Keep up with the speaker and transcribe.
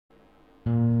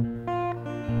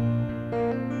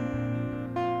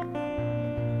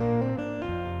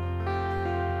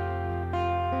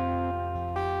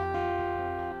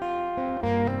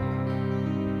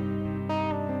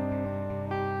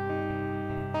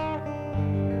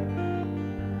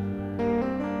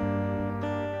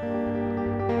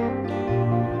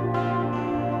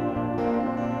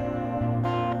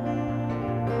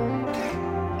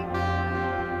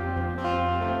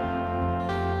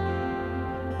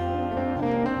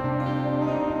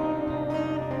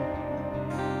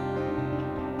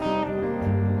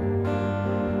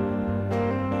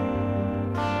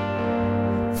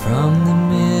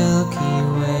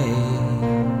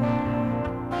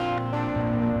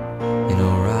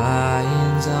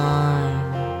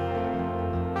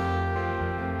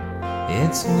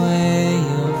it's way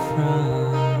up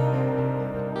front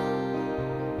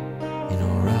in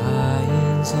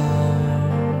Orion's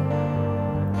arm.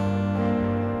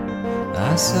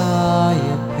 I saw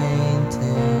your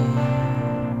painting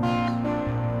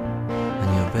on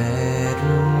your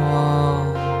bedroom wall.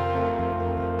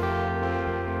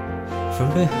 From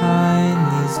behind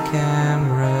these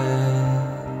cameras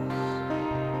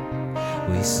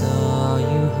we saw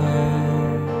you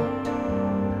hurt,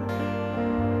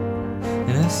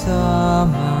 and I saw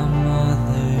my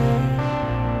mother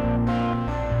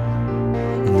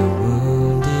and the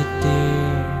wounded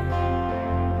deer.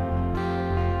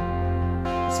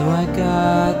 So I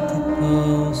got the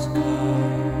postcard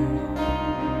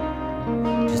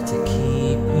just to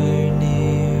keep her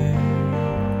near.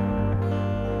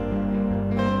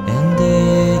 And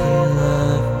did he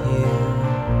love you?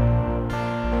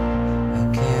 I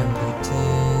can't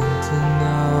pretend to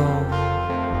know,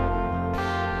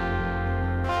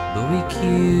 but we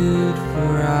queued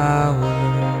for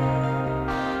hours,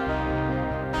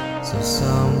 so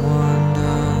someone does.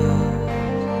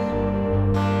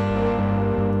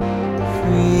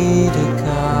 Frida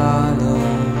Kahlo,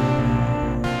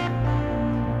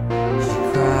 she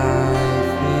cried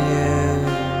for you,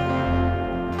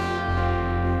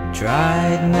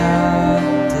 tried not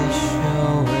to show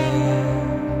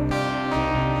it,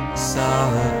 saw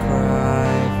her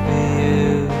cry for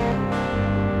you.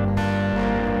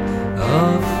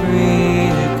 Oh,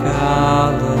 Frida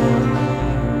Kahlo,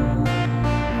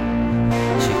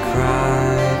 she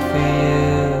cried for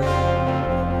you.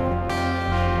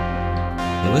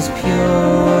 It was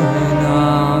pure and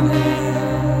honest,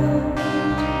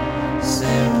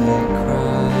 simply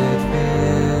cried for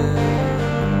you.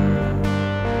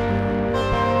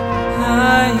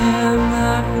 I am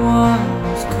not one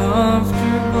who's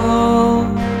comfortable